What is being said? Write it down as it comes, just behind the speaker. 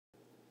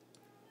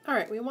All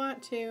right, we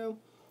want to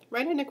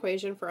write an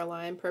equation for a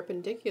line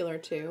perpendicular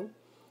to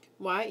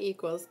y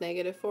equals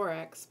negative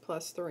 4x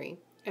plus 3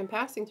 and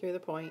passing through the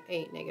point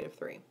 8, negative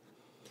 3.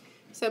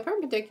 So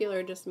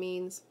perpendicular just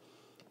means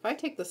if I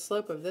take the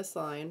slope of this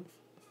line,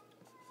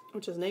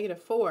 which is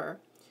negative 4,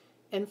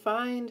 and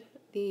find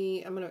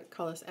the, I'm going to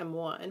call this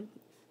M1,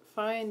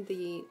 find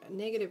the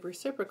negative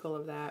reciprocal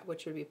of that,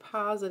 which would be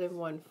positive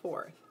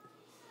 1/4.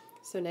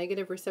 So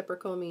negative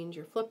reciprocal means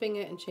you're flipping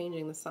it and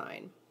changing the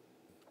sign.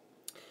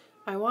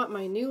 I want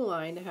my new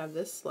line to have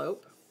this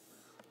slope,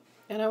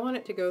 and I want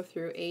it to go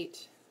through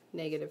 8,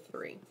 negative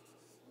 3.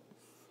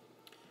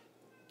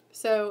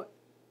 So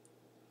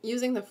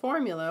using the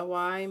formula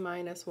y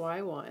minus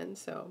y1,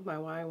 so my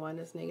y1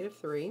 is negative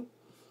 3,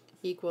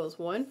 equals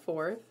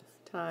 1/4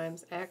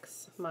 times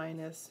x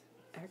minus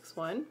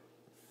x1.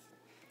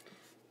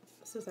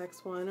 This is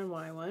x1 and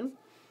y1.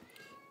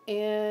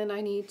 And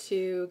I need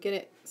to get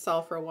it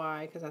solve for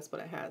y because that's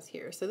what it has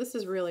here. So this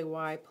is really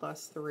y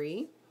plus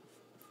 3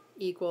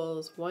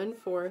 equals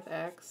 1/4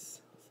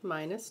 x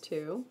minus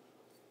 2.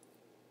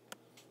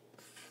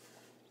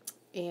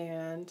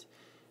 And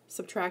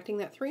subtracting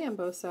that 3 on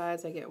both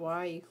sides, I get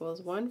y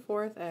equals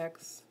 1/4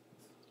 x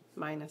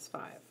minus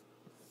 5.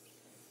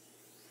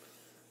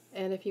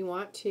 And if you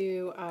want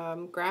to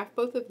graph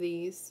both of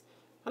these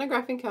on a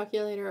graphing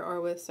calculator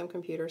or with some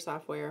computer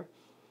software,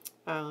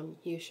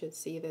 you should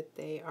see that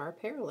they are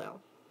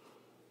parallel.